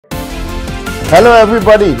Hello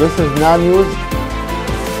everybody, this is NA News.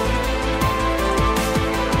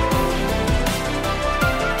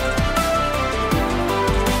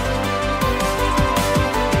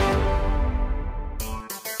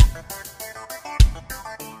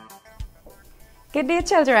 Good day,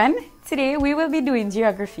 children. Today we will be doing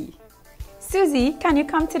geography. Susie, can you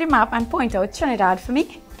come to the map and point out Trinidad for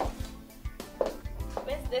me?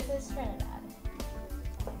 Miss, this is Trinidad.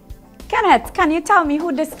 Kenneth, can you tell me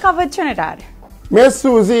who discovered Trinidad? Miss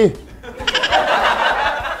Susie.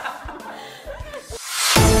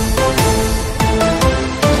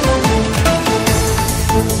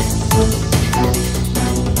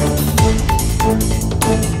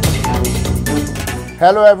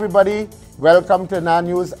 Hello everybody, welcome to NA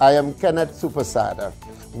News. I am Kenneth Supersada.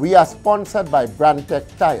 We are sponsored by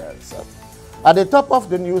Brandtech Tires. At the top of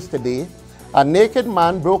the news today, a naked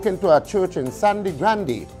man broke into a church in Sandy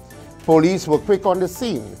Grande. Police were quick on the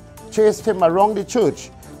scene, chased him around the church,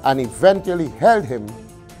 and eventually held him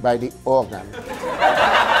by the organ.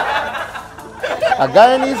 A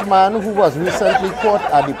Guyanese man who was recently caught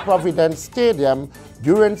at the Providence Stadium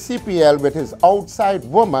during CPL with his outside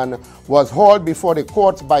woman was hauled before the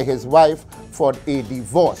courts by his wife for a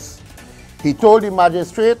divorce. He told the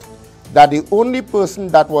magistrate that the only person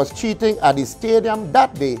that was cheating at the stadium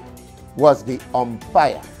that day was the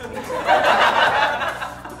umpire.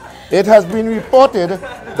 It has been reported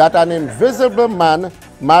that an invisible man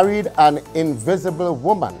married an invisible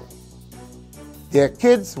woman. Their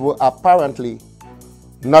kids were apparently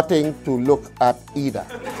nothing to look at either.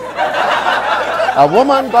 A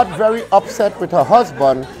woman got very upset with her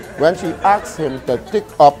husband when she asked him to pick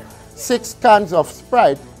up 6 cans of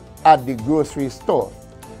Sprite at the grocery store.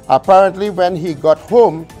 Apparently, when he got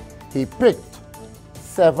home, he picked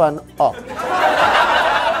 7 up.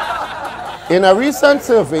 In a recent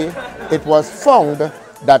survey, it was found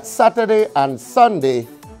that Saturday and Sunday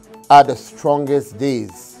are the strongest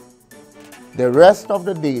days. The rest of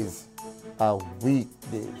the days are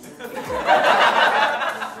weekdays.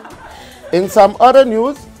 In some other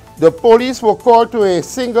news, the police were called to a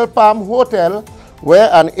Single Palm hotel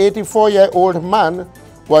where an 84-year-old man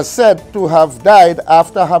was said to have died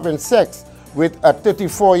after having sex with a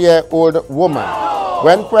 34-year-old woman.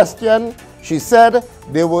 When questioned, she said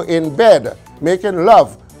they were in bed making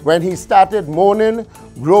love when he started moaning,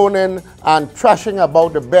 groaning, and thrashing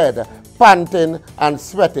about the bed, panting and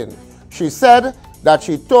sweating. She said that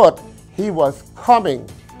she thought he was coming.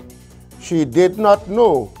 She did not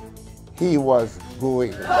know he was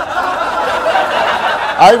going.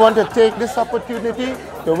 I want to take this opportunity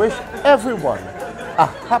to wish everyone a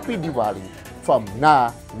happy Diwali from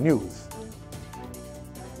NA News.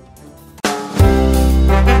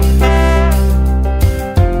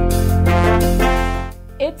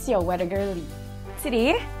 It's your weather girl Lee.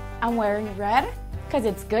 Today, I'm wearing red because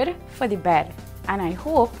it's good for the bed, and I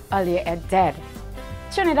hope I'll lay it dead.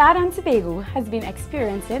 Trinidad and Tobago has been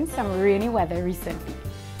experiencing some rainy weather recently.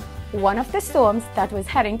 One of the storms that was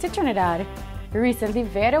heading to Trinidad recently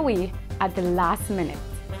veered away at the last minute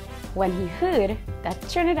when he heard that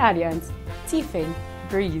Trinidadians teething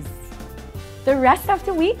breeze. The rest of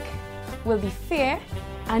the week will be fair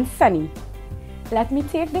and sunny. Let me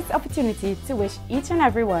take this opportunity to wish each and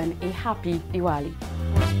everyone a happy Diwali.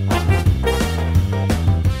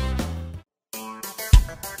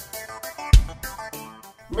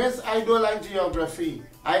 Miss, I don't like geography.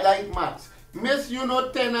 I like maths. Miss, you know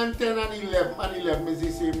 10 and 10 and 11 and 11 is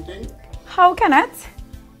the same thing? How can it?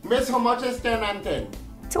 Miss, how much is 10 and 10?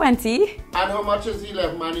 20. And how much is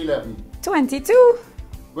 11 and 11? 22.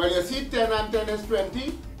 Well, you see 10 and 10 is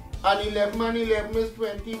 20 and 11 and 11 is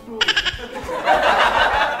 22.